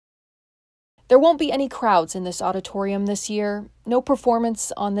There won't be any crowds in this auditorium this year, no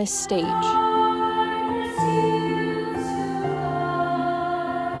performance on this stage.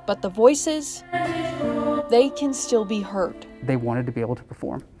 But the voices, they can still be heard. They wanted to be able to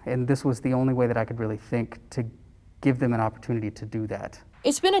perform, and this was the only way that I could really think to give them an opportunity to do that.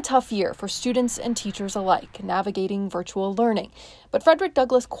 It's been a tough year for students and teachers alike, navigating virtual learning. But Fredrick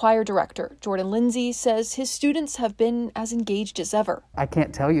Douglous choir director Jordan Lindsay says his students have been as engaged as ever. I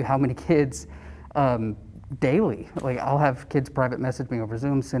can't tell you how many kids daily, like I'll have kids private message me over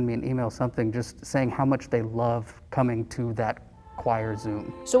Zoom, send me an email, something, just saying how much they love coming to that choir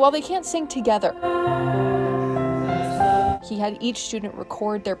Zoom. So while they can't sing together, he had each student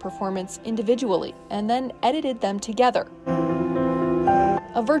record their performance individually and then edited them together.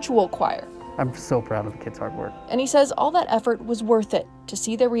 A virtual choir. I'm so proud of the kids' hard work. And he says all that effort was worth it to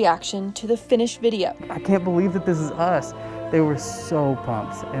see their reaction to the finished video. I can't believe that this is us. They were so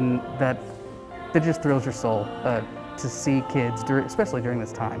pumped, and that just thrills your soul to see kids, especially during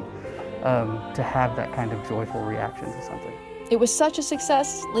this time, to have that kind of joyful reaction to something. It was such a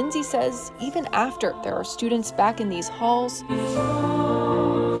success, Lindsay says, even after there are students back in these halls,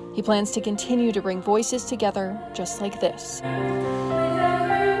 he plans to continue to bring voices together just like this.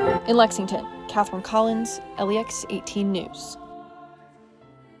 In Lexington, Catherine Collins, LEX 18 News.